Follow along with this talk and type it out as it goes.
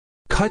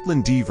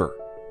Kaitlyn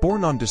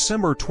born on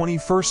December 21,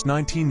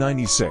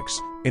 1996,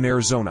 in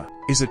Arizona,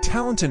 is a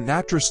talented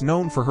actress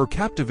known for her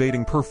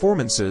captivating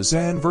performances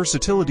and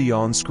versatility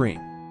on screen.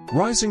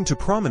 Rising to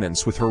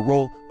prominence with her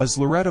role as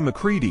Loretta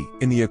McCready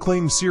in the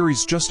acclaimed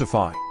series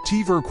Justified,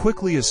 Teaver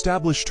quickly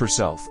established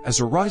herself as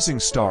a rising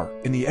star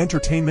in the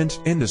entertainment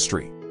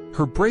industry.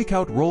 Her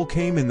breakout role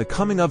came in the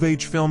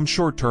coming-of-age film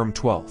Short Term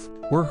 12,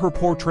 where her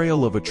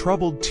portrayal of a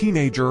troubled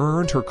teenager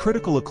earned her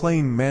critical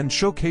acclaim and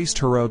showcased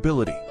her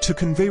ability to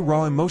convey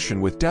raw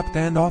emotion with depth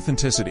and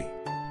authenticity.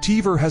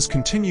 Teaver has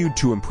continued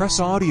to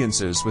impress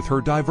audiences with her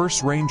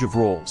diverse range of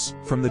roles,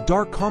 from the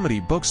dark comedy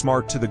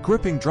Booksmart to the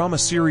gripping drama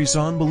series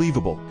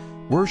Unbelievable,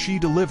 where she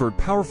delivered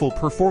powerful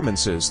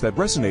performances that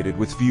resonated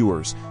with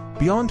viewers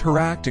beyond her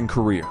acting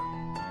career.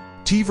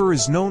 Teaver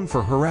is known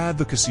for her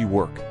advocacy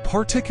work,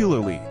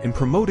 particularly in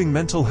promoting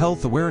mental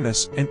health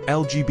awareness and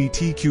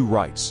LGBTQ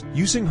rights,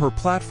 using her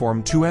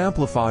platform to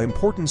amplify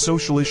important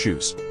social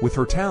issues. With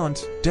her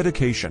talent,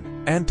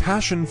 dedication, and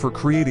passion for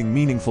creating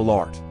meaningful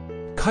art,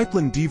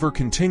 Kaitlyn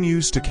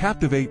continues to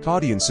captivate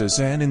audiences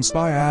and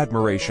inspire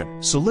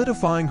admiration,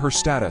 solidifying her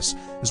status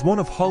as one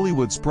of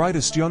Hollywood's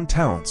brightest young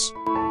talents.